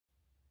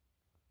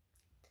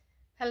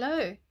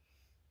Hello,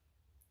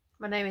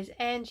 my name is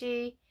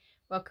Angie.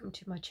 Welcome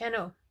to my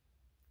channel.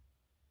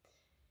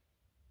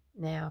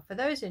 Now, for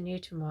those who are new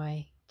to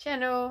my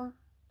channel,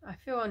 I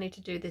feel I need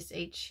to do this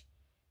each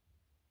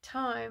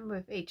time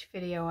with each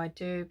video I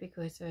do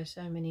because there are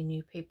so many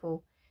new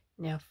people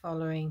now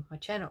following my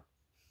channel.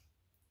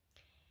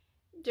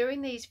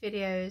 Doing these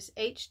videos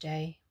each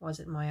day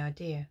wasn't my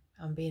idea.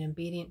 I'm being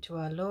obedient to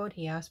our Lord.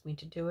 He asked me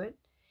to do it.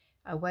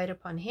 I wait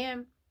upon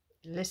Him,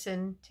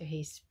 listen to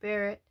His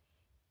Spirit,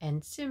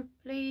 and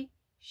simply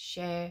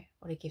share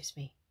what He gives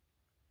me.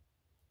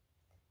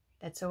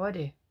 That's all I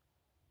do.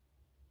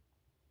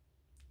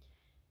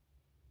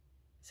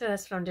 So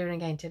that's what I'm doing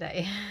again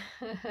today.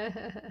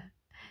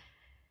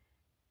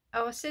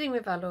 I was sitting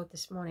with our Lord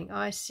this morning.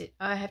 I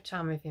have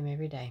time with Him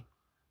every day.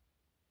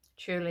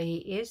 Truly,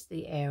 He is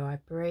the air I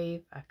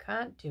breathe. I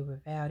can't do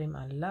without Him.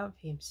 I love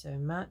Him so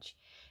much.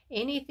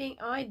 Anything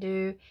I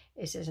do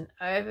is as an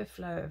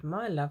overflow of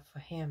my love for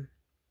Him.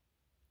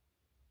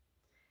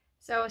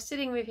 So I was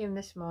sitting with Him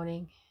this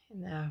morning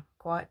in our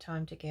quiet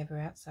time together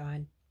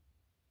outside.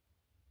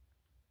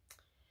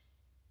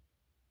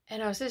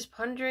 And I was just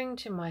pondering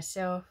to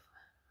myself,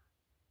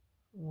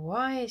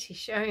 why is He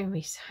showing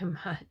me so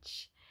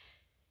much?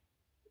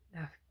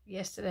 Now,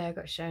 yesterday I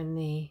got shown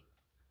the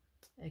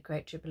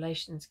great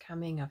tribulation's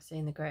coming. I've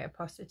seen the great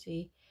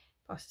apostasy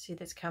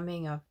that's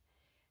coming. I've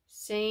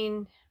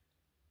seen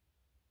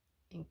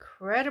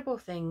incredible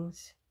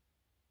things.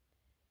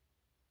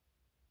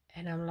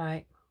 And I'm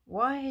like,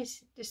 why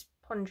is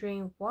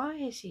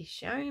He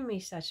showing me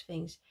such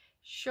things?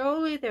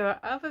 Surely there are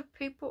other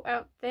people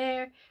out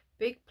there,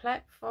 big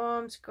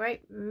platforms,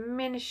 great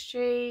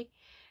ministry,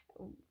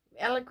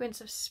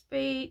 eloquence of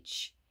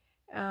speech,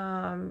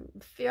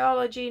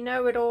 theology,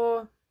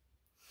 know-it-all.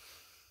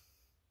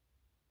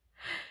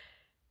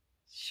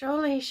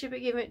 Surely He should be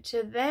giving it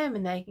to them,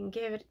 and they can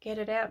get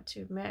it out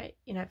to,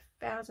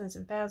 thousands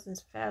and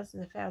thousands and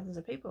thousands and thousands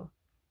of people.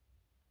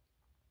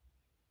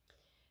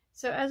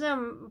 So as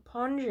I'm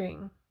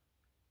pondering,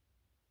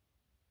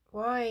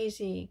 why is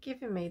He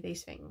giving me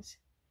these things?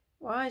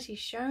 Why is He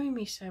showing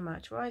me so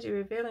much? Why is He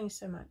revealing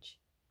so much?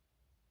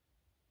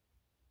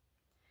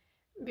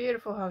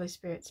 Beautiful Holy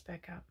Spirit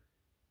spoke up.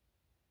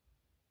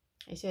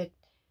 He said,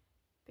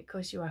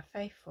 because you are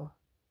faithful.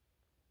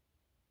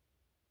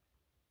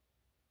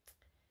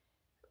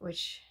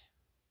 Which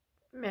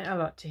meant a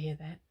lot to hear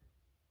that.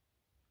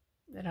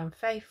 That I'm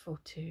faithful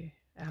to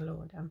our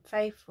Lord. I'm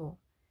faithful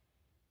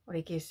what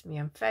He gives me.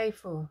 I'm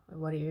faithful with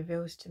what He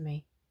reveals to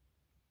me.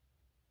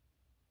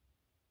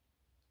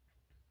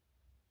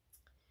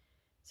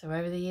 So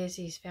over the years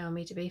He's found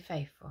me to be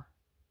faithful.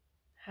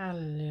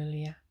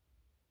 Hallelujah.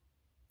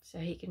 So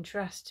He can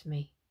trust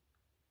me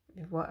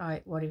with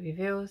what He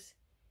reveals,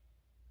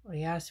 what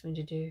He asks me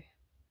to do,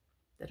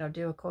 that I'll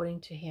do according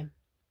to Him.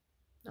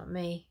 Not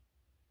me,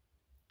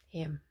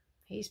 Him.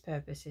 His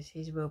purposes,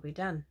 His will be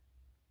done.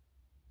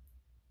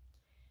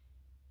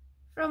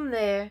 From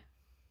there,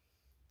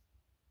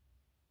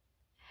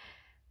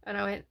 and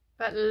I went,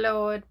 but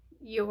Lord,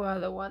 you are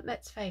the one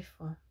that's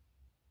faithful.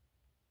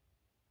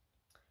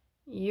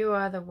 You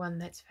are the one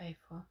that's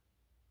faithful.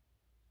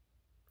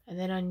 And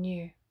then I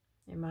knew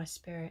in my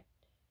spirit,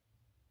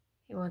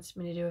 He wants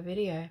me to do a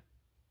video.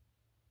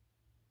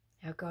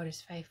 Our God is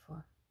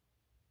faithful.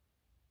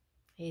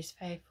 He is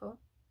faithful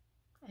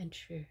and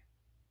true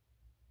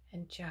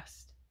and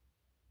just.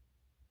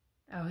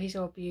 Oh,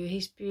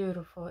 He's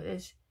beautiful.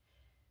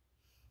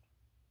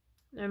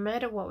 No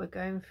matter what we're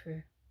going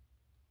through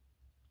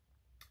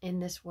in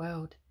this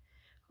world,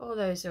 all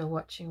those who are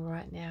watching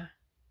right now,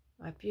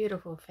 my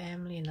beautiful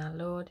family and our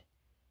Lord,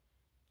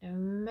 no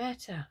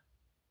matter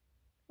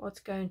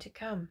what's going to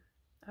come,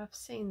 I've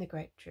seen the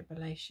great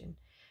tribulation,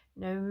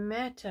 no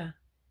matter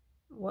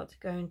what's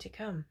going to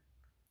come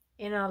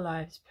in our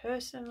lives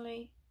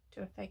personally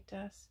to affect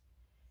us,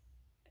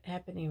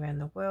 happening around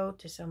the world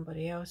to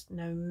somebody else,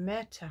 no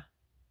matter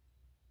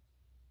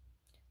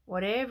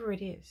whatever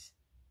it is,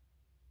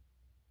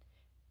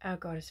 our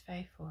God is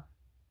faithful.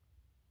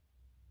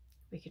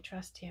 We can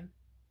trust Him.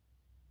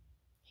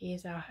 He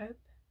is our hope.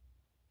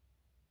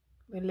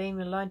 We lean,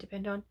 rely, and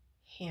depend on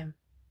Him.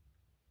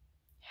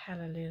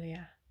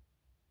 Hallelujah.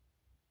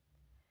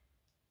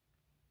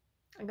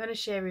 I'm going to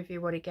share with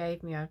you what He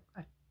gave me. I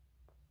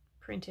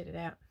printed it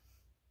out.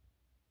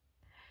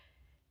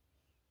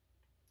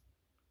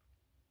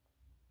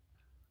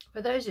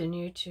 For those who are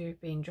new to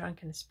being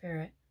drunk in the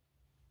Spirit,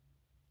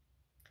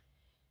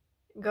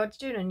 God's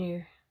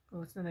doing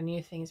it's not a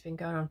new thing, it's been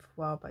going on for a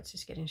while, but it's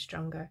just getting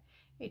stronger.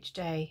 Each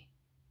day,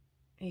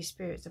 His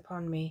Spirit's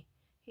upon me,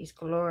 His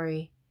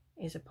glory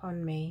is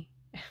upon me.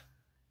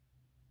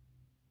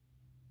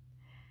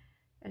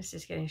 And it's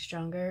just getting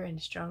stronger and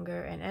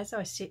stronger. And as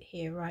I sit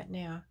here right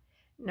now,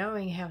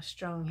 knowing how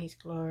strong His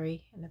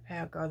glory and the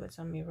power of God that's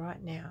on me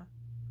right now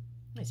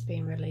is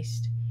being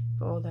released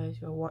for all those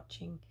who are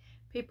watching.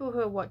 People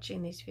who are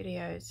watching these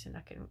videos, and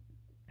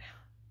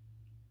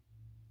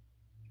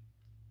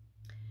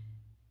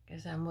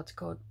because I'm what's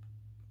called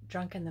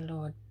drunk in the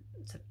Lord.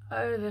 It's an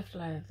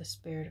overflow of the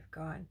Spirit of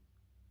God.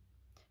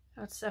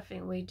 Not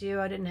something we do.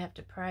 I didn't have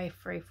to pray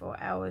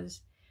 3-4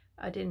 hours.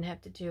 I didn't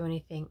have to do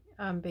anything.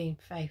 I'm being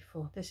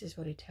faithful. This is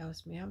what he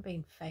tells me. I'm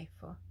being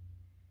faithful.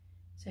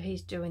 So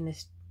he's doing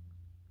this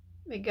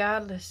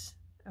regardless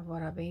of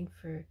what I've been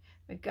through,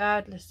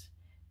 regardless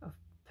of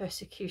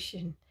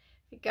persecution,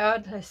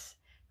 regardless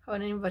of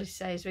what anybody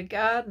says,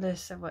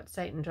 regardless of what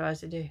Satan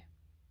tries to do.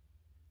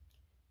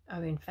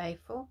 I've been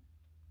faithful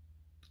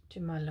to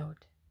my Lord.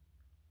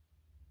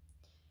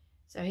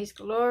 So his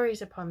glory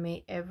is upon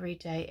me every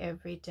day,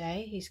 every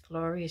day. His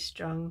glory is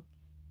strong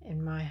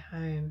in my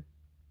home.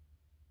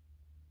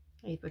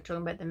 We're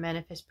talking about the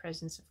manifest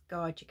presence of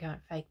God. You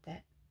can't fake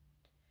that.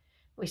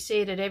 We see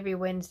it at every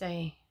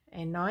Wednesday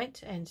and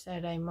night and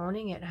Saturday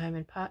morning at home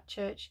and Park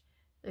Church.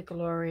 The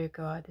glory of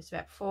God. There's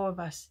about 4 of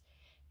us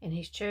in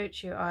his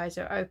church. Your eyes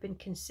are open,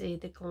 can see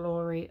the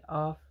glory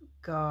of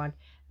God.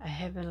 A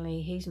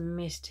heavenly, his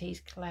mist, his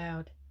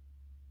cloud.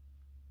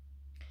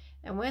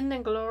 And when the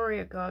glory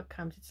of God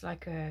comes, it's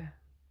like a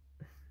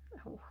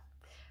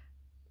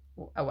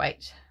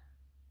weight.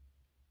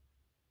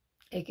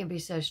 It can be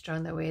so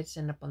strong that we'd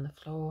stand up on the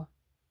floor.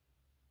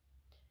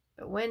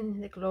 But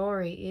when the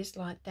glory is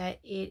like that,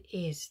 it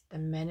is the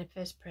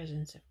manifest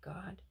presence of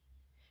God.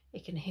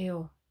 It can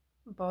heal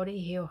body,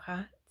 heal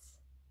hearts.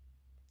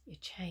 You're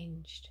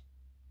changed.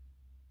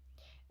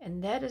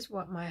 And that is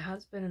what my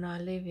husband and I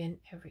live in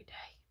every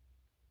day.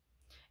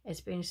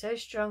 It's been so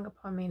strong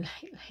upon me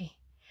lately.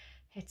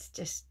 It's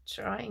just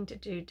trying to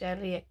do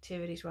daily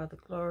activities while the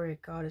glory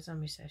of God is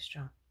on me so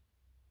strong.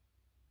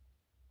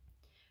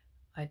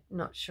 I'm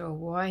not sure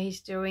why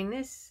he's doing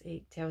this.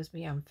 He tells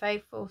me I'm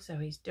faithful, so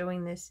he's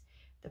doing this.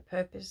 The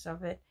purpose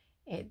of it,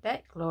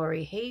 that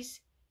glory, his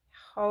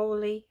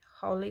holy,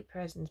 holy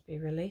presence be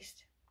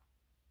released.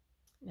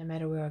 No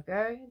matter where I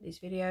go, these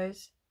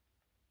videos,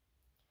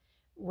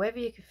 whether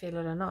you can feel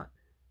it or not,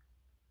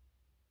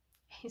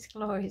 his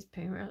glory is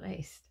being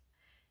released.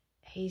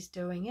 He's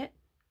doing it.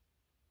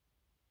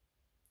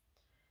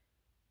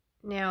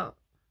 Now,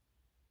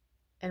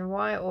 and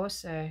why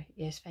also,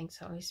 yes, thanks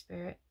Holy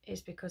Spirit,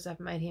 is because I've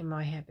made him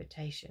my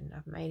habitation.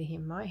 I've made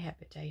him my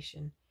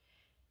habitation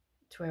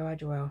to where I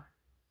dwell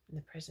in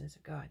the presence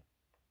of God.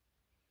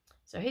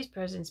 So his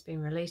presence has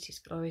been released, his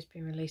glory has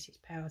been released, his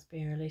power has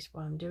been released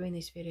while I'm doing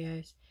these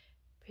videos.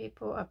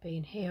 People are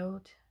being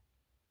healed.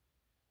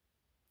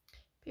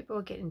 People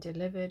are getting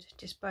delivered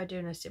just by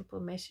doing a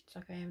simple message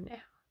like I am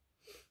now.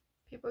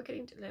 People are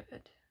getting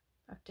delivered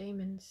of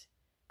demons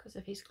because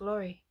of his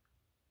glory,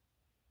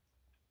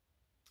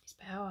 his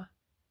power.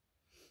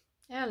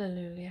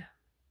 Hallelujah.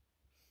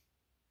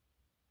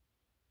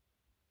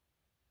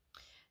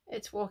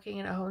 It's walking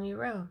in a whole new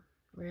realm,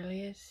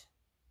 really is.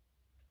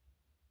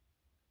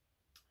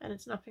 And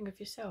it's nothing of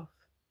yourself.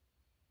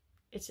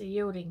 It's a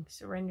yielding,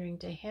 surrendering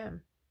to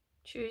him,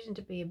 choosing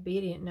to be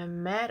obedient no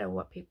matter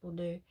what people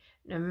do,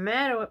 no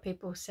matter what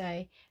people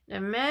say, no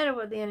matter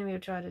what the enemy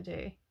will try to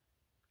do.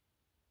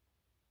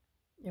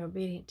 You're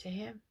obedient to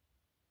him.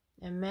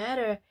 No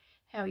matter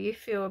how you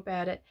feel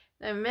about it,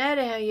 no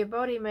matter how your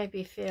body may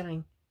be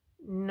feeling,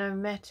 no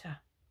matter.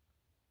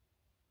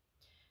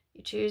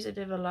 You choose to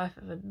live a life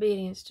of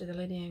obedience to the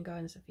leading and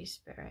guidance of his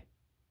Spirit,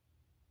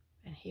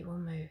 and he will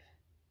move.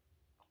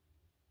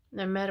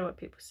 No matter what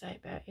people say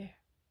about you.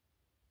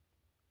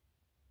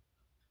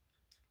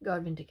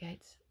 God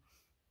vindicates.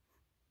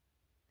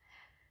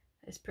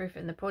 There's proof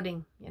in the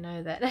pudding, you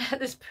know that.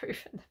 There's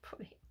proof in the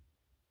pudding.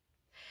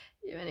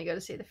 You've only got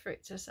to see the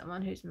fruits of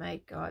someone who's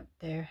made God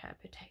their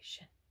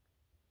habitation.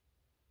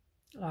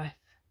 Life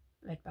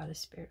led by the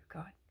Spirit of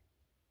God.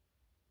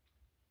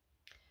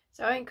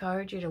 So I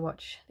encourage you to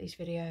watch these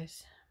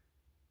videos.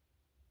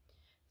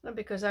 Not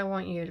because I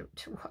want you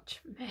to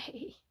watch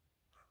me.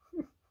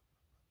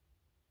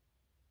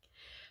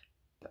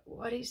 But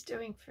what he's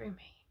doing through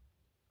me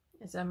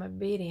is I'm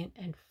obedient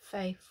and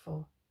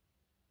faithful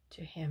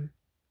to him.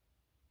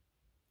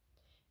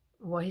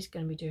 What he's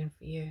going to be doing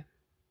for you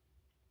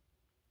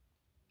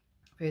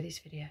through these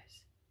videos.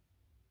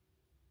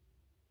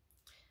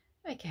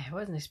 Okay, I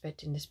wasn't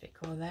expecting to speak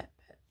all that,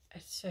 but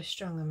it's so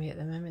strong on me at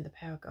the moment. The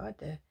power of God,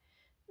 the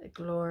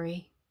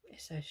glory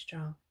is so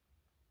strong.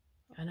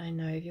 And I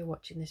know if you're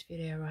watching this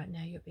video right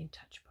now, you're being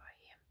touched by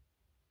him.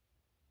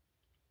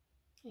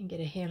 You can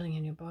get a healing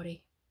in your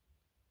body.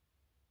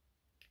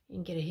 You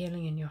can get a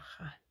healing in your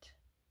heart.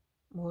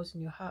 Walls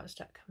in your heart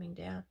start coming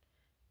down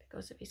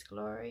because of his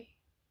glory.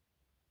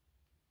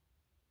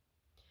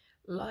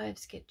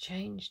 Lives get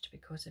changed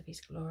because of his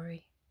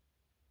glory,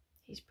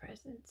 his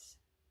presence.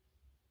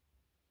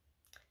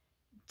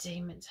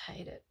 Demons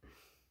hate it.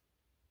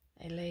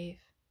 They leave.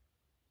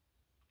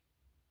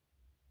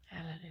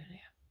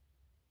 Hallelujah.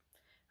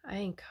 I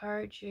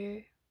encourage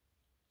you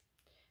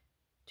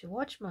to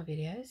watch my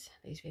videos,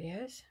 these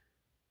videos,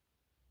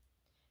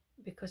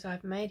 because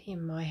I've made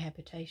him my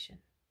habitation.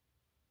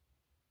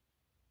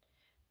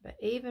 But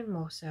even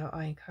more so,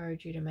 I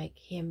encourage you to make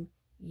him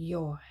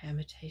your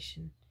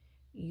habitation.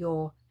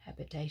 Your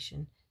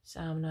habitation.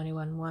 Psalm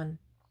 91:1.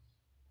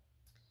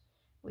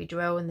 We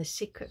dwell in the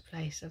secret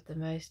place of the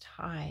Most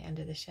High,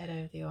 under the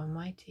shadow of the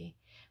Almighty.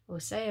 We'll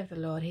say of the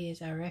Lord, He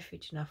is our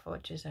refuge and our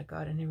fortress, our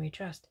God in whom we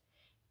trust.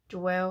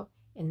 Dwell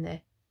in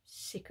the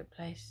secret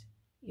place.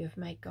 You have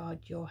made God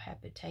your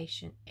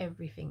habitation,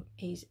 everything.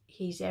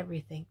 He's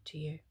everything to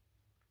you.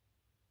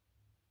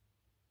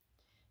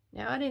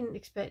 Now, I didn't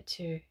expect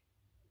to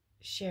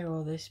share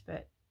all this,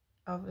 but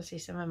obviously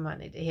someone might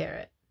need to hear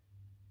it.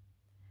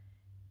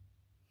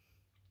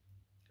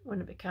 When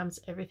it becomes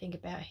everything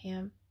about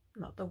Him,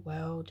 not the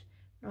world,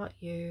 not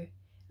you,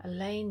 a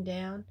laying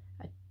down,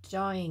 a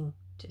dying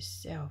to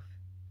self,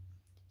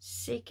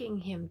 seeking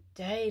Him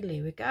daily,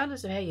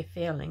 regardless of how you're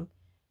feeling,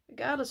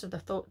 regardless of the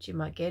thoughts you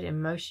might get,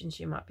 emotions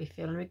you might be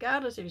feeling,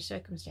 regardless of your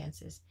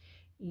circumstances,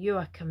 you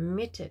are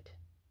committed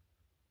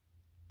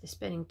to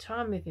spending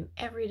time with Him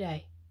every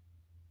day,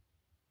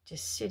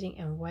 just sitting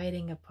and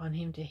waiting upon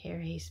Him to hear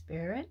His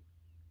Spirit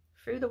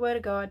through the Word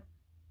of God,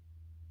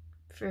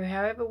 through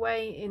however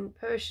way, in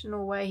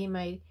personal way He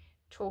may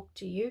talk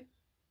to you,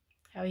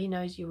 how He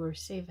knows you will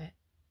receive it.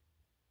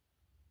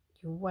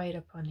 You wait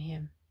upon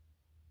Him.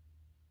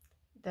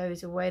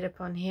 Those who wait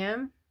upon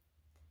Him,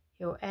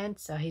 He'll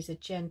answer. He's a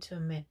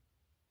gentleman.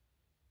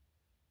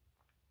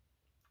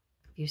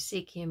 If you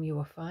seek Him, you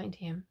will find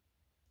Him.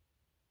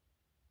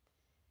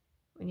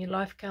 When your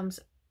life comes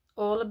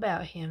all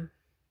about Him,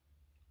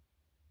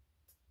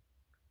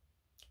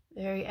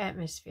 the very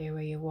atmosphere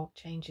where you walk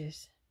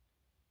changes.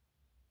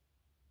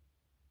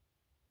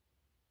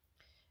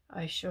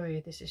 I assure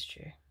you this is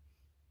true.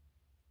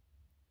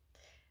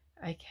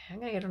 Okay, I'm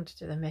going to get on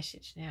to the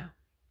message now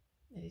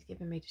that He's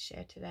given me to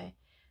share today.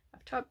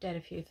 I've typed out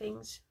a few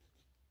things.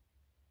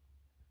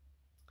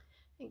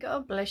 And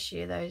God bless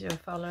you, those who are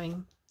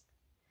following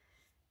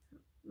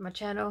my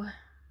channel,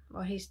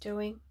 what He's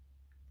doing.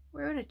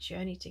 We're on a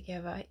journey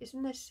together.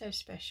 Isn't this so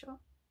special?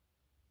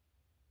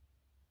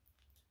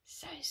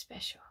 So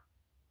special.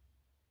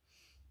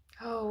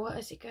 Oh, what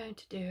is He going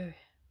to do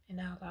in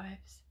our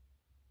lives?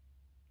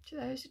 To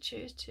those who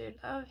choose to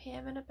love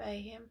Him and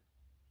obey Him,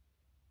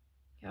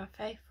 you are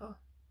faithful.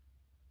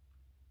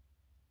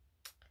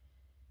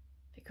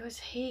 Because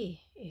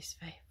He is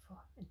faithful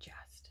and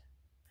just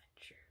and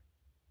true.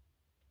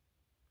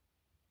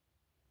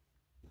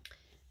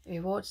 He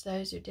rewards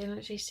those who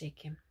diligently seek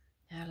Him.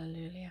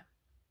 Hallelujah.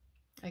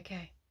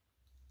 Okay.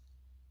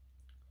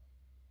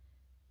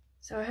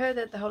 So I heard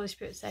that the Holy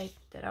Spirit say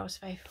that I was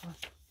faithful.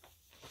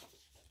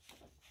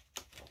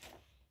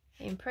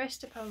 He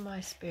impressed upon my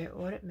spirit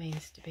what it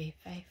means to be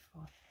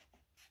faithful.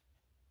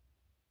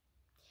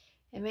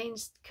 It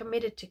means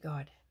committed to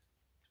God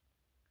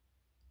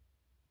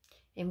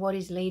in what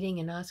He's leading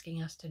and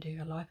asking us to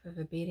do, a life of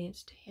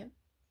obedience to Him.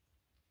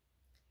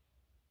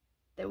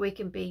 That we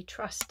can be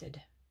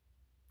trusted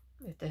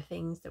with the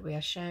things that we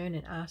are shown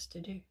and asked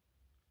to do.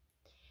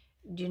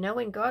 Do you know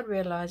when God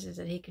realizes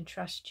that He can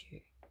trust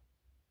you,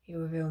 He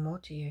will reveal more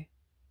to you.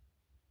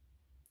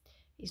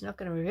 He's not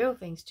going to reveal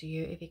things to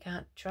you if He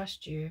can't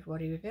trust you with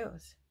what He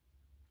reveals.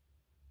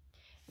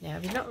 Now,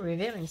 if He's not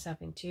revealing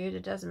something to you,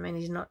 that doesn't mean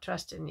He's not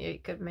trusting you.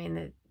 It could mean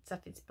that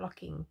something's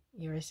blocking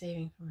you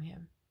receiving from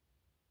Him.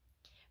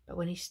 But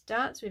when He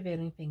starts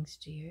revealing things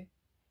to you,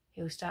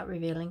 He'll start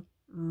revealing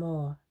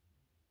more.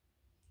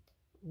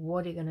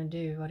 What are you going to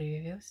do, what He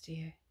reveals to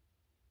you?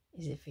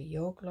 Is it for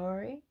your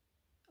glory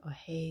or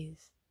His?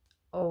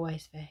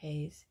 Always for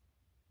His,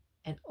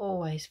 and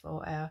always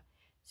for our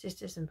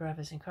sisters and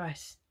brothers in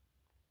Christ.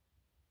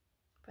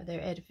 For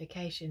their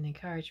edification,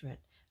 encouragement,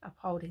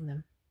 upholding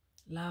them,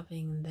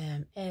 loving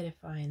them,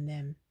 edifying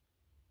them.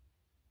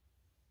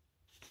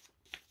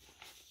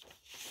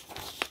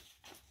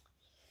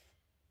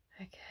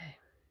 Okay.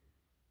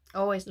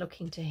 Always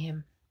looking to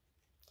Him.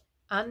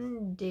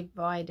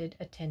 Undivided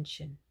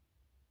attention.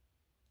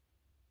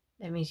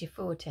 That means your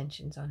full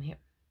attention's on Him.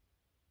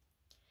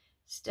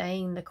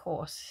 Staying the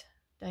course.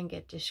 Don't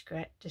get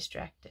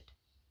distracted.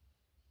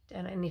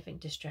 Don't let anything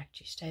distract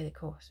you. Stay the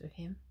course with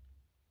Him.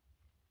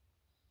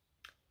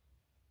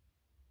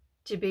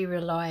 To be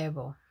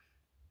reliable,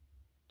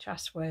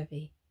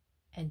 trustworthy,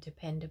 and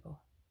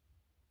dependable.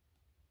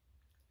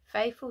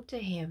 Faithful to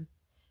Him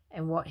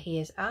and what He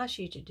has asked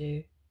you to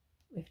do,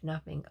 with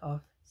nothing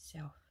of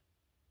self.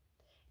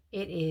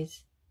 It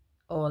is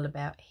all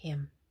about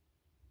Him.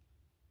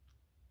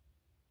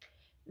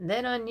 And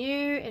then I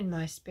knew in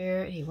my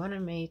spirit He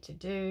wanted me to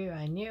do,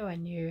 I knew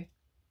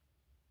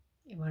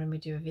He wanted me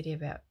to do a video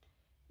about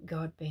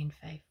God being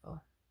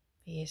faithful.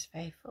 He is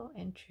faithful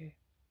and true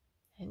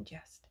and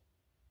just.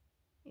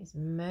 His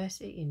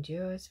mercy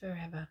endures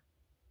forever.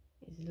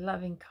 His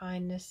loving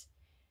kindness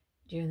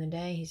during the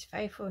day, His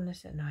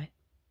faithfulness at night.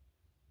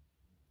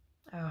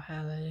 Oh,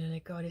 hallelujah,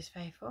 God is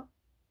faithful.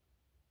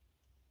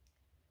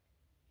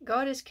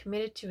 God is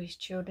committed to His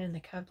children and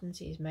the covenants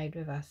He has made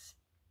with us.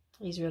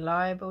 He's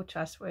reliable,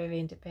 trustworthy,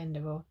 and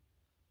dependable.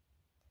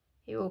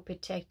 He will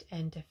protect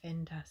and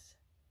defend us.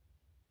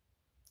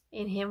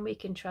 In Him we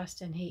can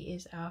trust, and He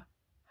is our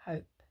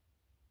hope.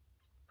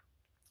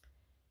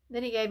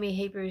 Then He gave me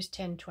Hebrews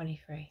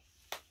 10:23.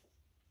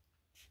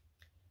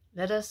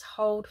 Let us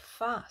hold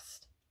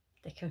fast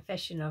the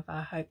confession of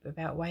our hope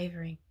without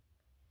wavering.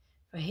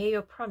 For he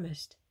who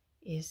promised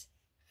is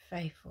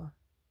faithful.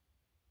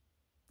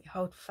 You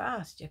hold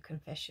fast your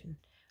confession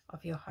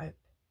of your hope,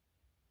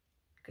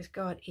 because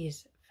God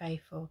is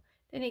faithful.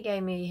 Then he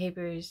gave me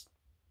Hebrews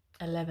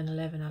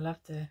 11:11. I love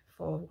the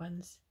 4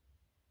 ones.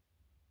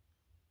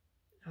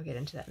 I'll get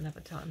into that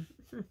another time.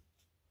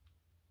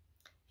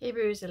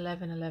 Hebrews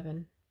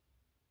 11:11.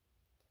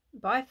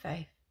 By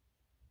faith,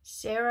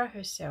 Sarah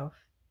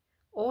herself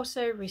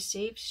also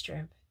received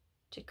strength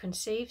to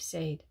conceive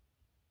seed,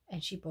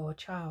 and she bore a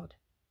child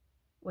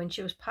when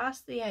she was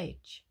past the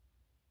age,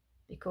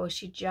 because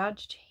she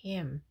judged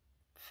him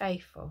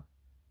faithful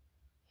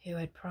who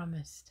had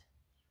promised.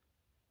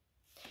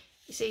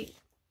 You see,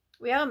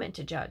 we are meant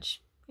to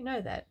judge. You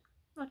know that.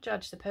 Not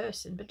judge the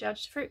person, but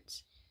judge the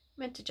fruits.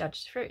 We're meant to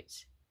judge the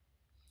fruits.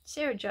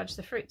 Sarah judged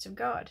the fruits of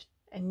God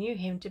and knew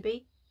him to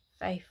be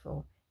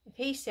faithful. If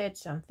he said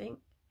something,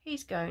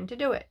 he's going to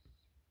do it.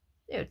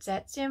 It's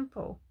that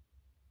simple.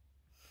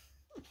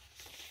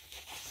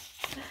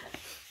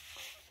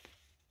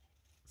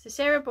 So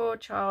Sarah bore a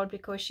child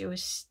because she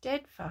was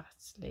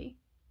steadfastly,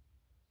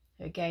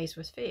 her gaze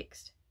was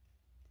fixed,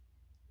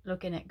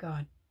 looking at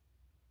God.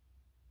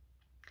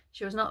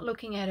 She was not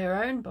looking at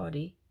her own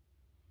body,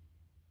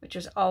 which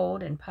was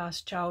old and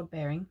past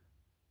childbearing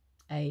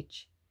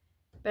age,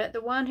 but at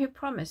the one who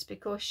promised,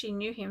 because she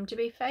knew him to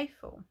be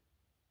faithful.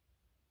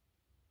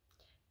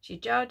 She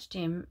judged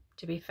him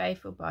to be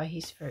faithful by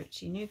his fruit.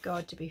 She knew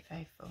God to be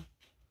faithful.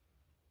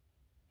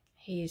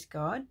 He is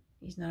God.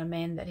 He's not a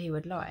man that he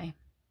would lie.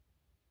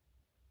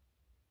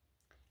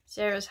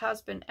 Sarah's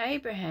husband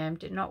Abraham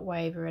did not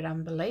waver at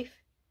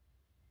unbelief,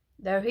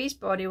 though his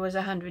body was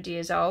 100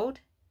 years old,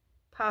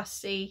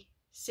 past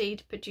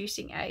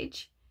seed-producing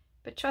age,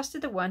 but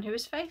trusted the one who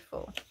is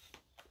faithful.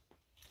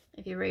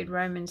 If you read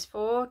Romans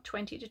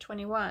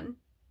 4:20-21,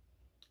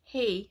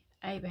 he,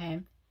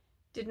 Abraham,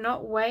 did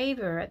not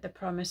waver at the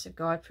promise of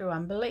God through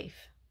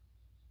unbelief.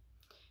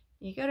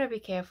 You got to be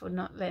careful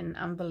not letting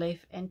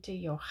unbelief enter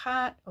your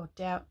heart or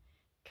doubt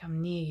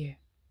come near you.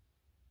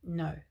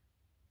 No,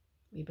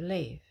 we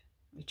believe,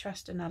 we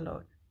trust in our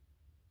Lord,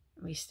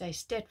 and we stay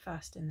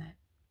steadfast in that.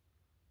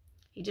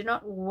 He did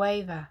not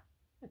waver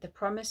at the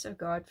promise of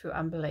God through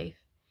unbelief,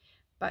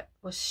 but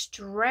was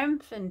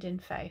strengthened in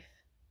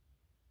faith,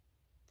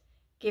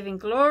 giving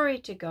glory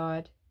to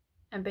God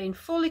and being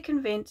fully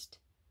convinced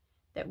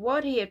that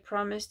what he had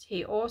promised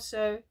he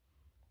also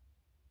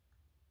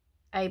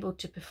able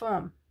to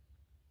perform.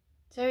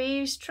 So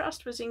his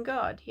trust was in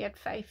God. He had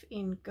faith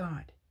in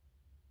God.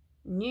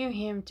 Knew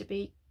him to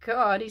be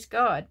God. He's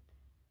God.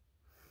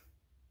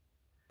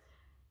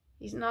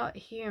 He's not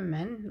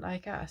human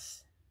like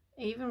us.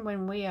 Even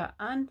when we are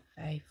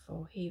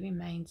unfaithful, he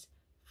remains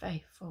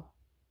faithful.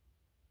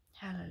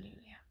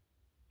 Hallelujah.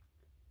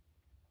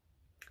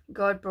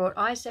 God brought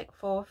Isaac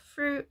forth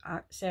through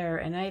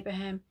Sarah and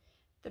Abraham,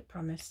 the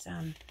promised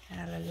son.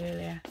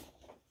 Hallelujah.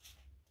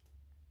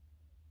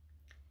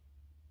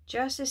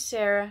 Just as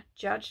Sarah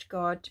judged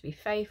God to be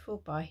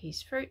faithful by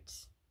his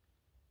fruits,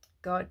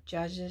 God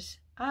judges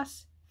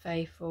us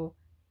faithful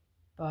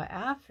by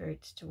our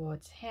fruits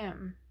towards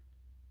him.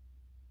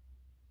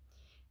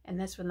 And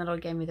that's when the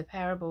Lord gave me the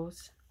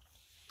parables.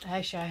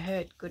 Actually, I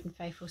heard good and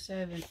faithful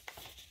servant,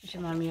 which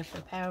reminded me of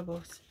the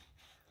parables.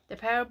 The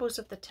parables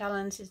of the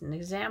talents is an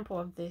example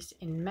of this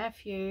in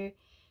Matthew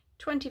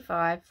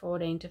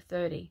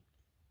 25:14-30.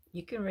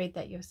 You can read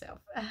that yourself.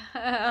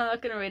 I'm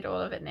not going to read all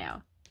of it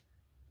now.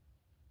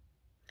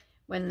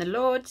 When the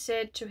Lord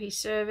said to his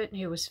servant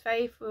who was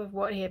faithful of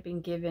what he had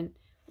been given,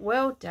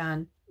 "Well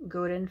done,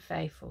 good and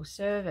faithful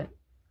servant."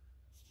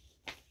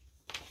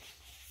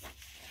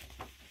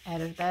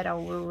 Out of that I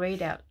will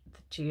read out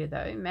to you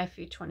though,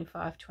 Matthew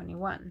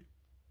 25:21.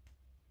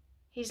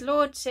 His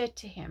Lord said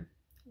to him,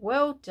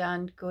 "Well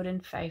done, good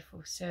and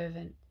faithful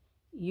servant.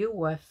 You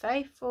were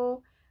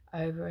faithful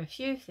over a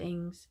few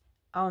things.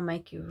 I'll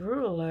make you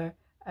ruler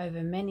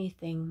over many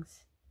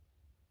things.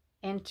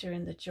 Enter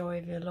in the joy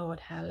of your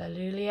Lord."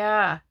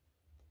 Hallelujah.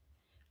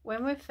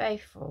 When we're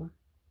faithful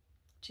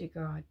to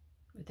God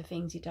with the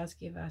things he does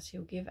give us,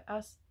 he'll give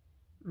us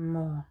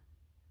more.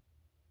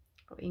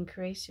 He'll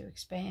increase, he'll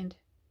expand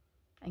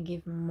and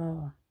give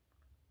more.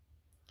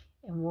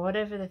 And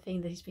whatever the thing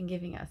that he's been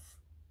giving us.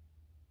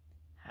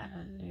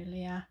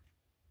 Hallelujah.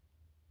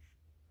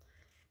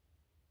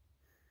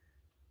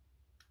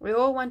 We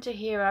all want to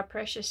hear our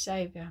precious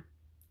Saviour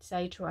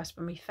say to us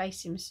when we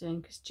face him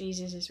soon, because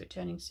Jesus is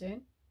returning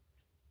soon,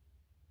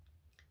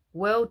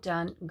 "Well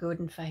done, good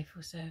and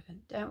faithful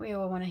servant." Don't we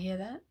all want to hear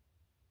that?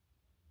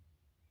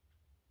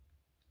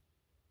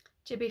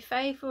 To be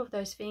faithful with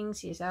those things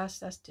he has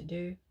asked us to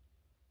do,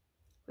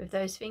 with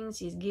those things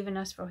he has given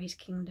us for his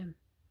kingdom.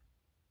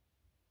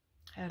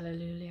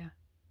 Hallelujah.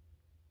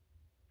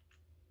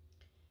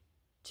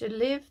 To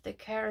live the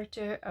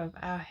character of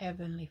our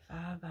Heavenly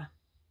Father,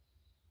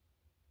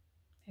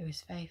 who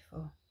is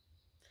faithful.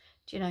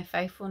 Do you know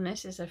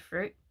faithfulness is a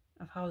fruit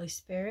of Holy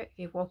Spirit? If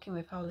you're walking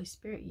with Holy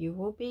Spirit, you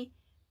will be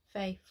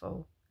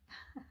faithful.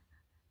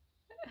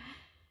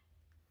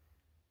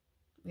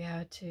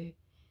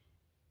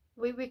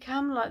 We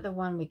become like the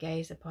one we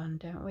gaze upon,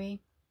 don't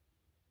we?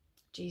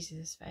 Jesus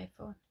is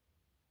faithful.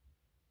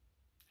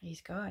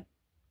 He's God.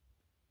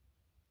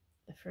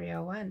 The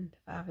 301,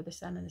 the Father, the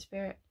Son, and the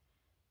Spirit.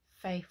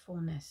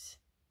 Faithfulness.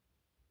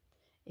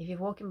 If you're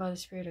walking by the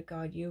Spirit of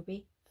God, you'll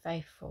be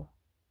faithful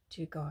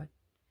to God.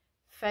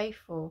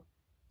 Faithful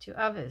to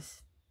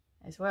others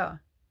as well.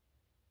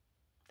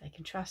 They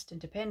can trust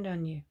and depend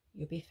on you.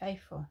 You'll be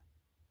faithful.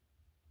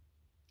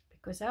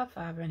 Because our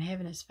Father in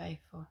heaven is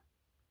faithful.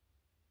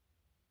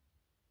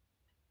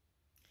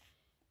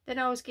 Then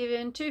I was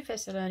given 2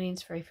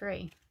 Thessalonians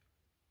 3:3.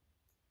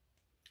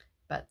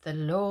 But the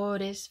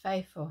Lord is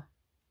faithful,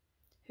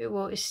 who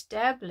will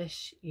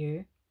establish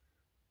you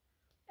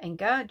and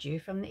guard you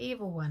from the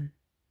evil one.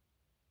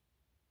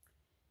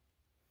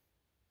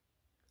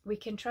 We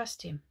can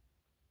trust him.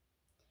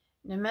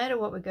 No matter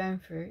what we're going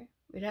through,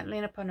 we don't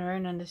lean upon our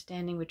own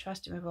understanding, we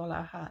trust him with all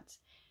our hearts.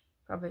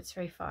 Proverbs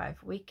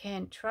 3:5. We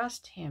can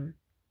trust him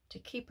to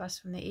keep us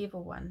from the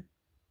evil one.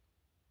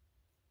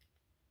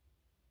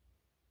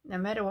 No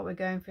matter what we're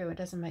going through, it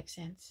doesn't make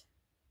sense.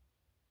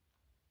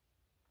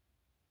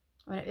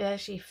 When it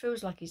actually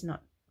feels like he's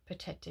not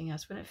protecting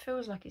us, when it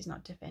feels like he's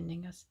not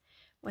defending us,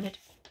 when it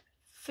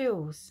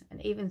feels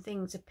and even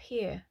things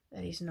appear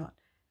that he's not,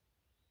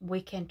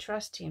 we can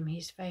trust him.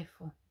 He's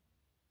faithful.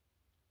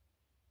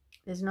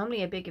 There's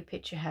normally a bigger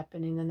picture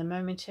happening than the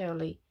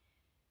momentarily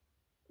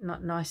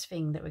not nice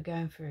thing that we're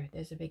going through.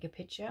 There's a bigger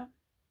picture.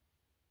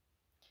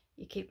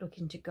 You keep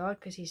looking to God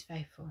because he's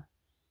faithful.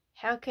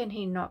 How can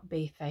he not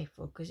be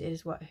faithful? Because it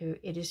is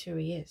who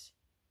he is.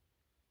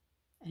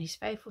 And he's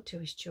faithful to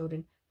his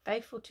children,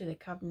 faithful to the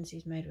covenants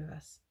he's made with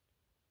us.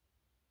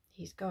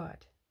 He's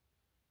God.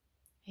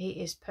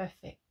 He is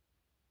perfect.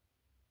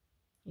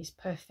 He's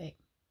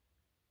perfect.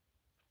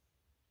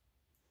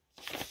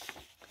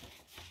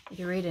 If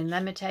you read in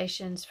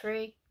Lamentations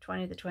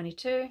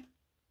 3:20-22,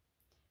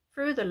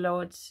 through the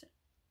Lord's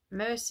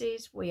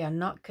mercies we are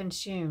not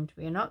consumed.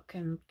 We are not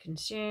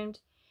consumed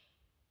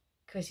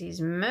because his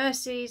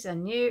mercies are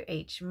new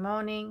each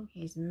morning.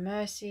 His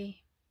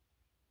mercy,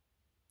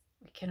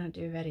 we cannot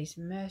do that. His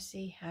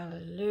mercy,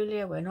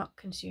 hallelujah, we're not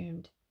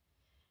consumed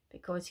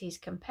because his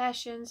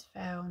compassions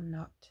fail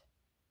not.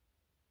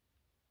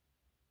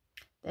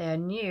 They are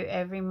new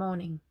every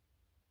morning.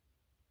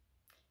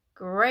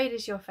 Great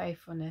is your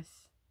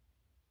faithfulness.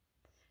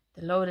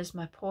 The Lord is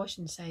my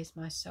portion, says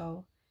my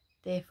soul.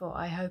 Therefore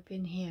I hope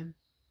in him.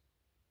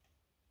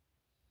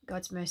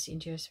 God's mercy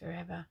endures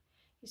forever.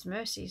 His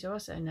mercy is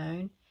also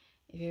known,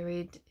 if you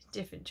read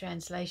different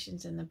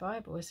translations in the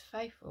Bible, as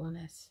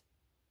faithfulness.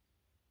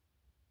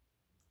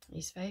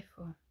 He's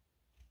faithful.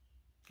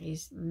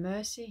 His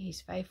mercy,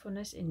 his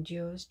faithfulness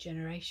endures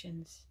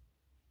generations.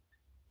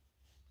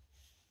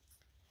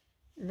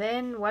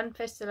 Then 1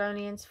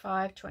 Thessalonians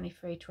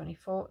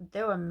 5:23-24.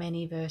 There were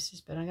many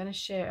verses, but I'm going to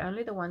share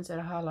only the ones that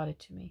are highlighted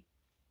to me.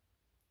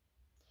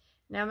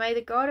 Now may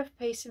the God of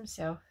peace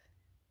himself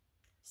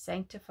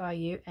sanctify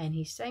you, and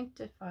he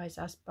sanctifies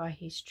us by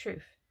his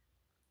truth.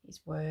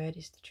 His word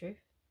is the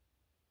truth.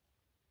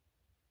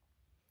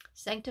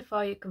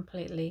 Sanctify you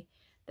completely,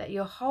 that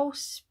your whole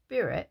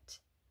spirit,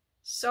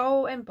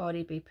 soul and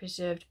body be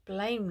preserved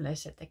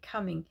blameless at the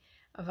coming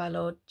of our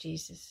Lord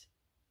Jesus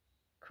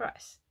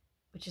Christ,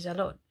 which is our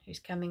Lord, who's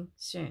coming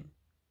soon.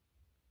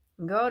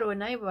 And God will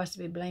enable us to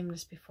be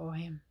blameless before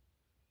him.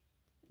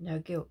 No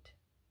guilt,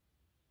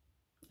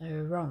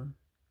 no wrong,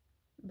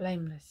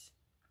 blameless.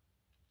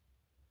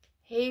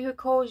 He who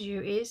calls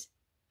you is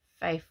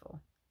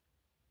faithful,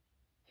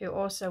 who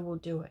also will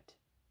do it.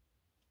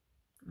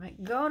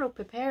 Right? God will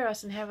prepare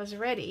us and have us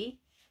ready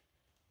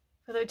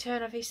for the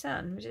return of his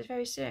Son, which is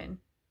very soon.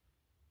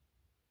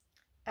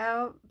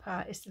 Our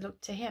part is to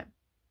look to him,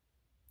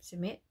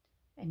 submit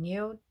and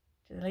yield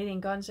to the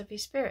leading guidance of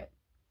his Spirit.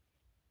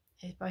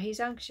 It's by his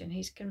unction,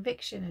 his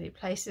conviction that he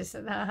places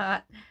in our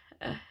heart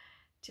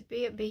to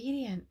be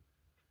obedient.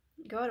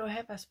 God will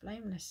have us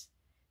blameless.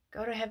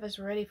 God will have us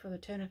ready for the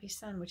return of his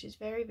Son, which is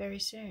very, very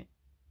soon.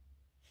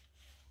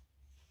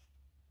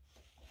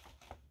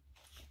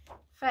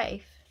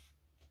 Faith,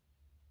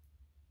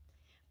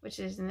 which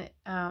is,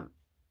 I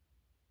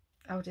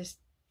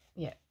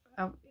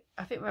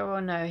think we all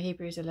know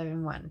Hebrews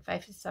 11:1.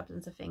 Faith is the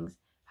substance of things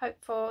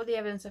hoped for, the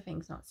evidence of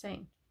things not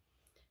seen.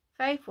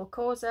 Faith will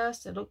cause us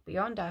to look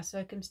beyond our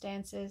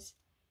circumstances,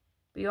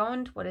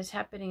 beyond what is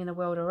happening in the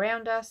world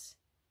around us,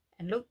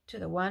 and look to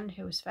the one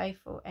who is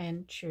faithful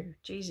and true.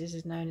 Jesus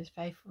is known as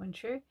faithful and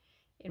true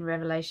in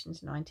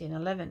Revelations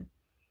 19:11.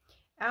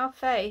 Our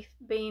faith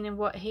being in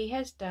what he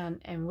has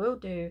done and will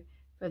do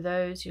for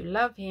those who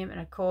love him and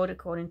are called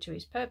according to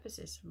his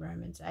purposes.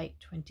 Romans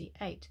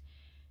 8:28.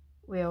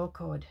 We are all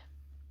called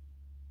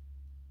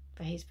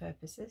for his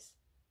purposes.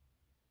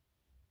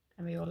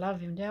 And we all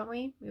love him, don't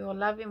we? We all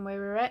love him where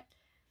we're at.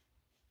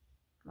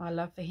 My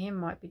love for him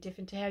might be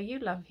different to how you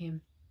love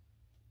him.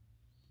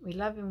 We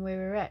love him where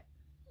we're at.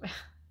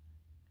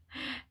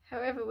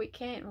 However we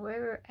can,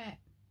 where we're at.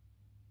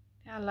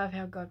 I love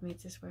how God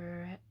meets us where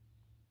we're at.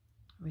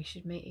 We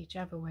should meet each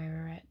other where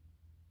we're at.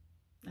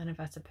 None of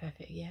us are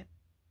perfect yet.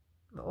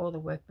 We're all the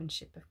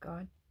workmanship of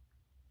God.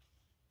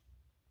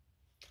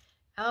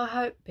 Our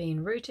hope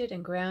being rooted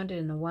and grounded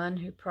in the one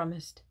who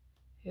promised,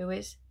 who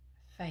is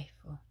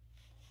faithful.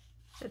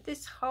 So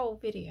this whole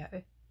video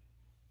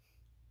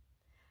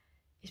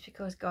is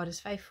because God is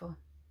faithful.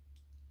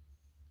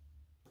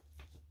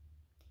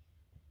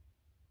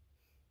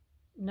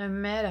 No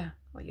matter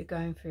what you're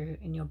going through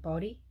in your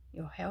body,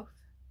 your health,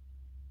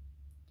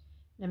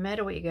 no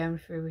matter what you're going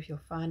through with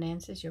your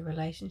finances, your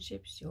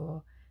relationships,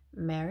 your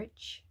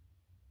marriage,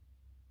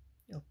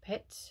 your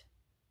pets,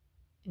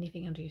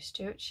 anything under your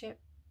stewardship,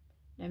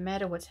 no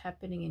matter what's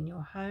happening in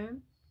your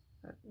home,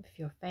 with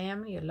your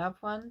family, your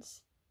loved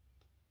ones,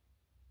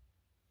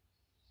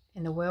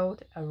 in the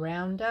world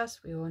around us,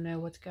 we all know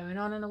what's going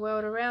on in the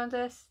world around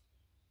us.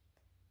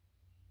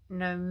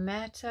 No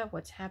matter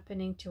what's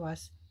happening to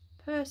us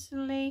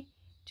personally,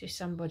 to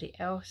somebody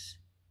else,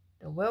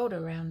 the world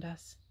around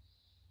us.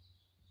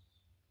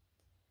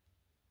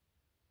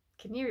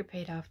 Can you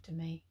repeat after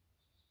me?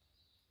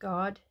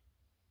 God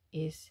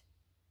is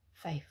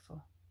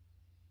faithful.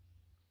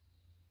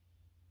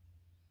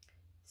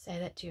 Say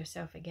that to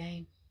yourself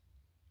again.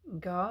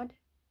 God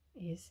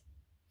is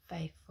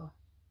faithful.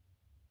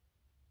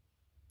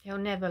 He'll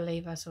never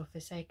leave us or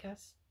forsake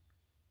us.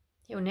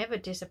 He'll never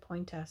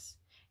disappoint us.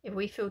 If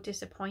we feel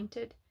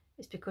disappointed,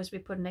 it's because we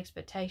put an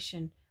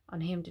expectation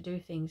on him to do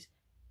things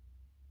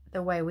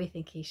the way we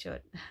think he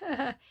should,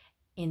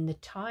 in the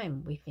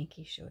time we think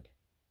he should.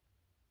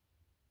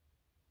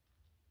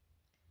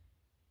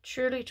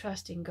 Truly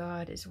trusting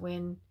God is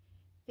when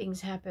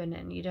things happen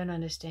and you don't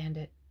understand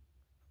it,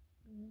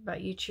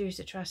 but you choose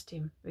to trust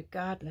him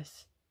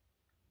regardless.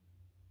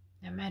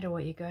 No matter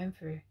what you're going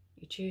through,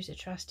 you choose to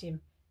trust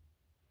him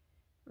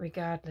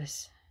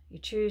regardless. You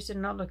choose to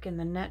not look in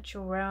the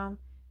natural realm.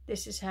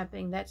 This is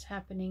happening, that's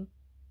happening.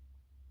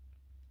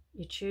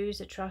 You choose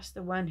to trust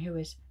the one who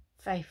is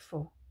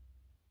faithful,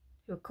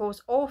 who will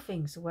cause all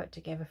things to work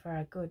together for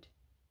our good.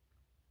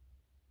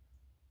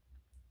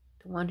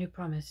 The one who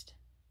promised.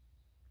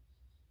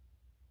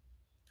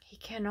 He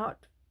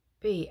cannot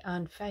be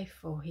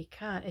unfaithful. He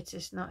can't. It's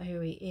just not who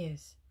he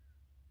is.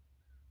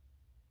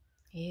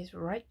 He is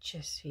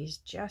righteous. He's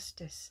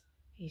justice.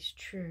 He's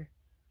true.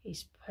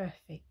 He's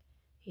perfect.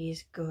 He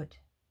is good.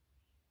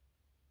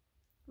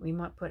 We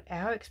might put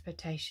our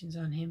expectations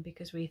on him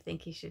because we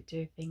think he should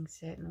do things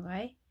a certain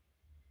way,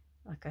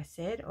 like I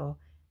said, or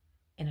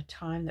in a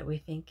time that we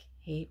think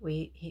he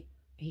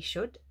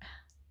should.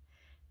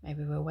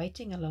 Maybe we're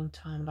waiting a long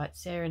time like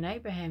Sarah and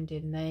Abraham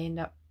did, and they end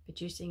up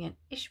producing an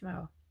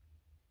Ishmael.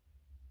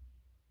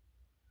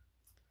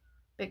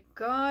 But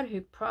God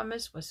who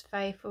promised was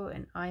faithful,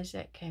 and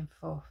Isaac came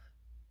forth.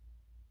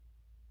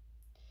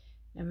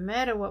 No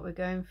matter what we're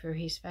going through,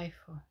 he's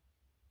faithful.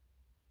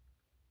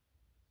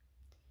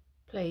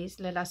 Please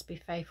let us be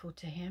faithful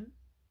to him.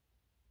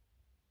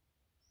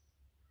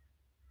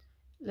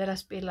 Let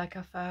us be like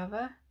our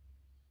Father.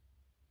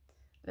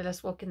 Let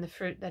us walk in the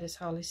fruit that is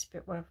Holy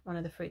Spirit, one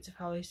of the fruits of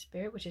Holy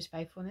Spirit, which is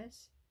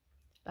faithfulness,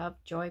 love,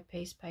 joy,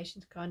 peace,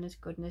 patience, kindness,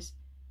 goodness,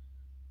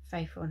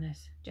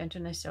 faithfulness,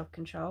 gentleness,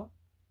 self-control.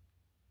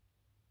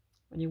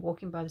 When you're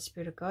walking by the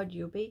Spirit of God,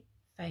 you'll be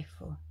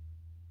faithful.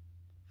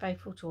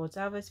 Faithful towards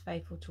others,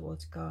 faithful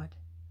towards God.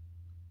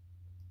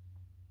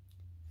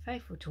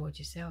 Faithful towards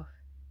yourself.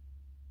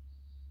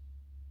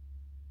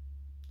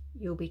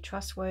 You'll be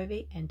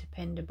trustworthy and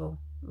dependable,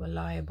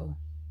 reliable.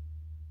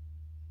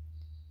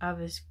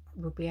 Others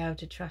will be able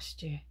to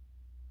trust you.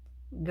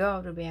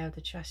 God will be able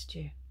to trust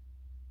you.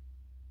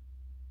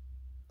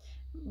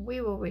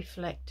 We will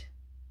reflect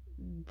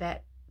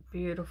that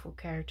beautiful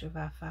character of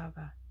our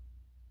Father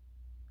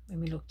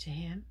when we look to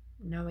him,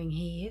 knowing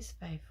he is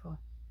faithful.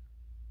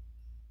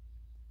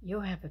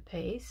 You'll have a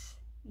peace.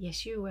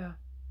 Yes, you will.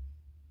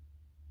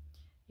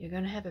 You're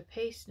going to have a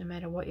peace no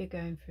matter what you're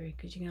going through,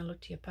 because you're going to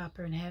look to your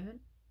Papa in heaven,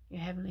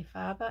 your Heavenly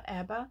Father,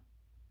 Abba,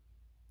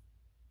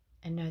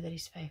 and know that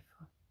he's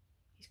faithful.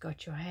 He's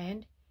got your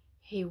hand.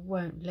 He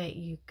won't let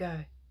you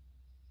go.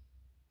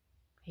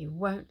 He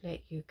won't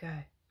let you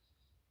go.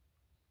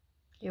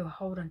 He'll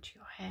hold on to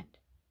your hand.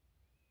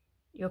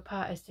 Your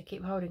part is to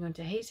keep holding on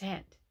to his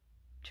hand,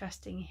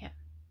 trusting him.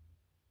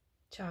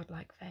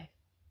 Childlike faith.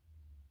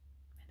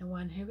 And the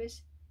one who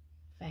is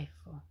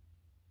faithful.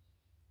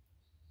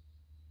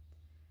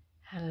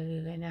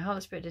 Hallelujah. Now,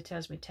 Holy Spirit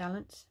tells me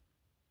talents.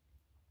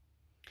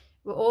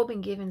 We've all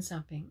been given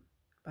something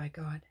by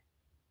God.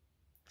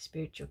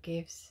 Spiritual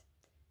gifts,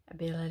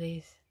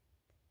 abilities,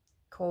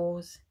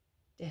 calls,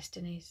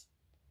 destinies.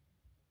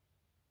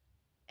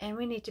 And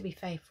we need to be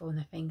faithful in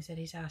the things that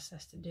he's asked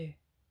us to do,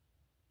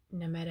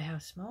 no matter how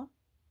small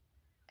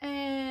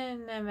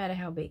and no matter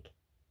how big.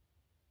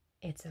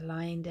 It's a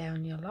laying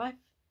down your life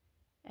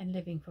and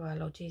living for our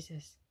Lord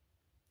Jesus,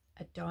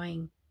 a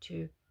dying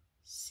to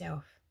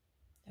self.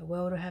 The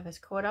world will have us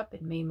caught up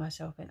in me,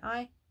 myself, and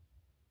I.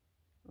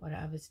 What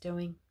are others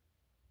doing?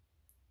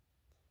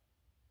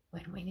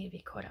 When we need to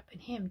be caught up in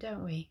him,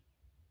 don't we?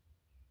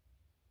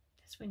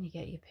 That's when you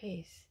get your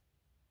peace.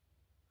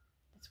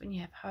 That's when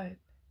you have hope.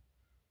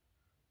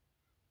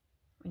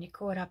 when you're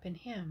caught up in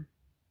Him,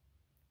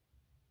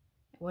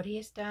 what He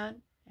has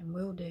done and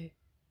will do.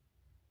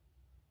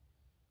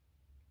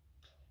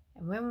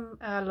 And when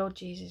our Lord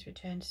Jesus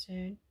returns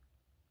soon,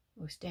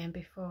 we'll stand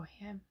before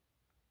Him.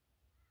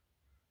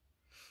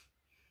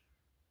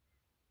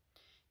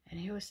 And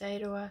He will say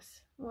to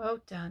us, "Well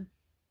done,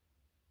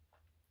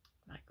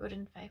 my good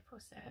and faithful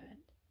servant."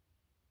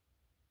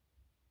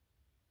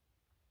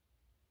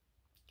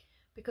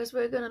 Because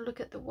we're going to look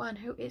at the one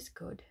who is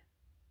good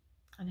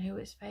and who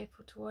is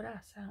faithful toward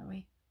us, aren't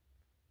we?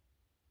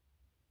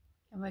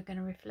 And we're going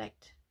to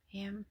reflect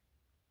Him.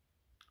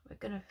 We're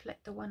going to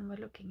reflect the one we're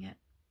looking at.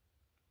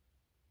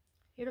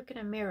 If you look in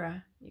a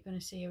mirror, you're going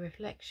to see a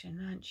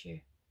reflection, aren't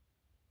you?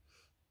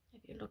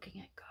 If you're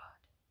looking at God,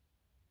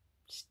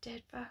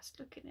 steadfast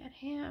looking at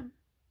Him,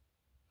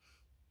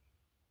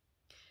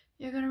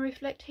 you're going to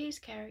reflect His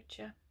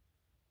character,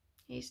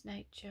 His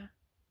nature,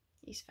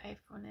 His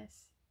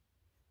faithfulness.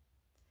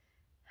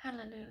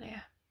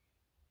 Hallelujah.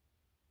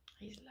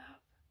 His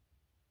love.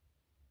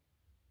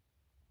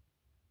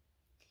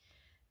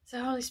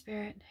 So Holy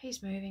Spirit,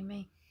 He's moving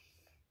me.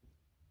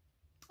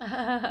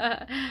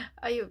 I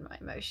yield my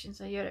emotions,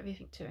 I yield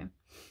everything to Him.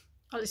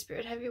 Holy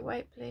Spirit, have your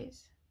way,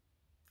 please.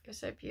 You're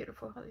so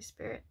beautiful, Holy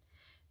Spirit.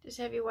 Just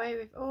have your way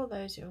with all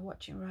those who are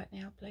watching right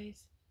now,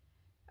 please.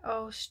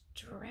 Oh,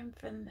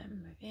 strengthen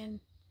them within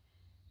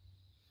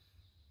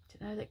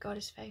to know that God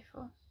is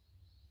faithful.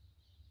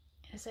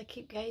 As they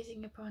keep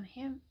gazing upon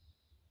Him,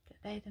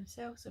 that they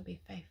themselves will be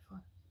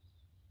faithful.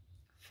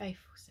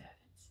 Faithful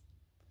servants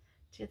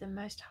to the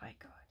Most High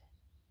God.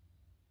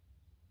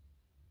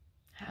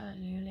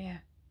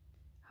 Hallelujah.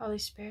 Holy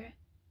Spirit,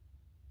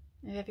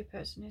 and every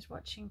person who's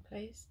watching,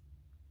 please,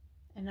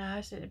 and I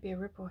ask that it be a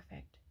ripple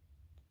effect.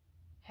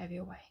 Have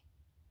your way.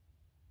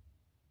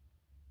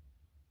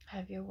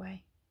 Have your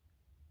way.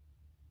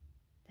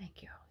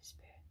 Thank you, Holy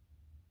Spirit.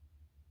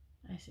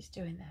 As He's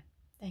doing that,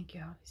 thank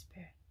you, Holy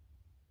Spirit.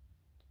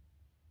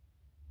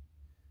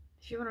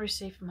 If you want to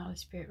receive from Holy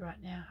Spirit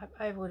right now,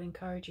 I would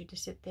encourage you to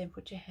sit there and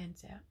put your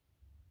hands out.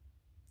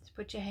 Just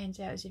put your hands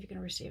out as if you're going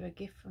to receive a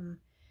gift from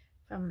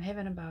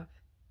heaven above.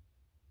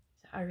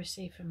 So I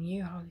receive from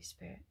you, Holy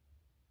Spirit.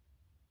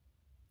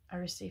 I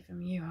receive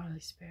from you, Holy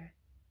Spirit.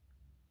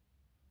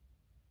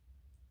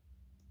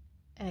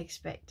 And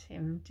expect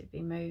Him to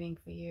be moving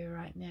for you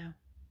right now.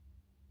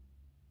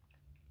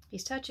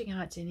 He's touching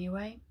hearts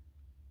anyway.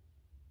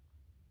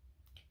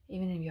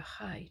 Even in your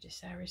heart, you just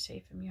say, I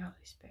receive from you, Holy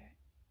Spirit.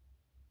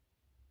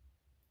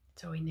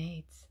 That's all He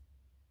needs.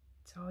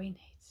 That's all He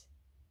needs.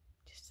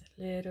 Just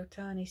a little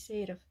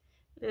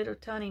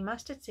tiny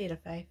mustard seed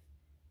of faith.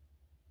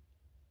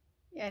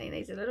 Yeah, and He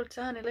needs a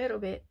little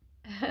bit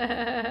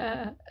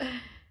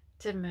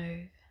to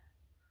move.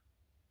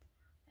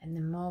 And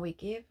the more we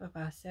give of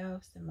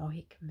ourselves, the more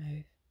He can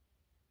move.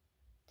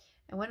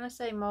 And when I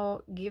say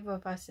more give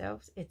of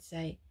ourselves, it's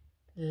a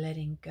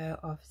letting go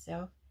of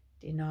self,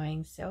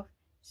 denying self,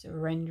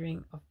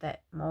 surrendering of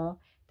that more.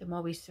 The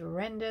more we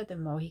surrender, the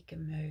more He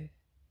can move.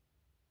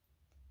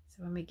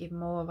 So when we give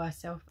more of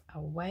ourselves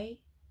away,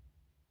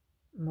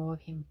 more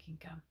of Him can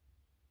come.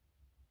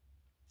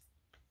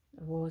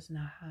 The walls in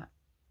our heart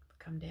will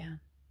come down.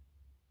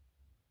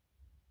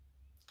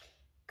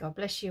 God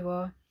bless you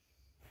all.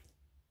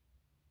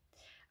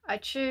 I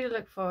truly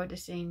look forward to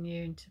seeing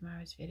you in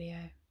tomorrow's video.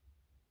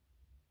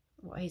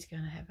 What He's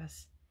going to have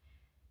us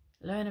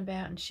learn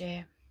about and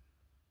share.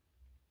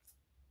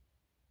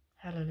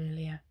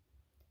 Hallelujah.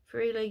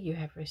 Freely you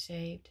have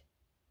received,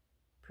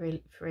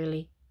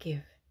 freely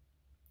give.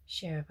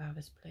 Share of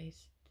others,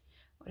 please.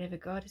 Whatever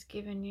God has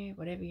given you,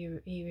 whatever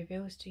He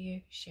reveals to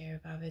you, share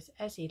of others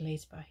as He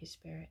leads by His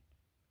Spirit.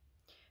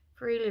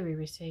 Freely we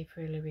receive,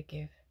 freely we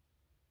give.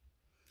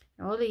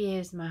 In all the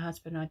years my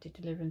husband and I did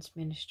deliverance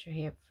ministry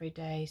here every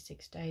day,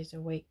 6 days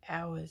a week,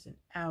 hours and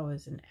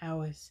hours and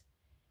hours,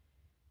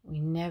 we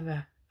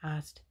never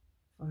asked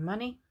for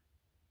money.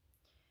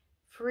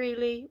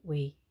 Freely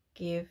we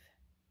give.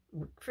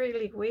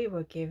 Freely we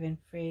were given,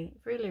 freely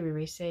we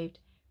received,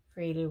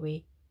 freely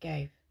we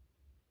gave.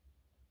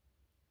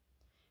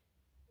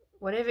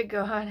 Whatever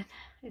God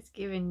has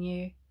given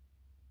you,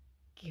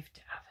 give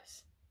to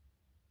others.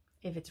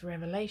 If it's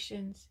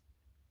revelations,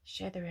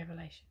 share the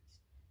revelations.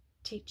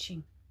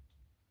 Teaching,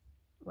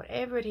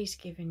 whatever it He's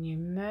given you,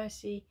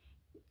 mercy,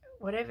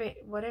 whatever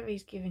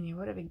He's given you,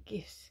 whatever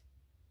gifts,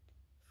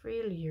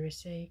 freely you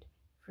received,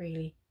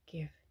 freely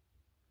give.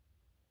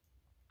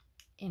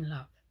 In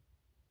love.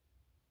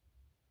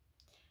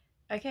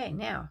 Okay,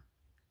 now,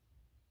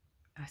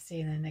 I'll see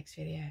you in the next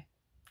video.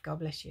 God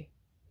bless you.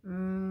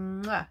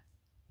 Mwah.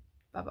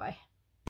 Bye-bye.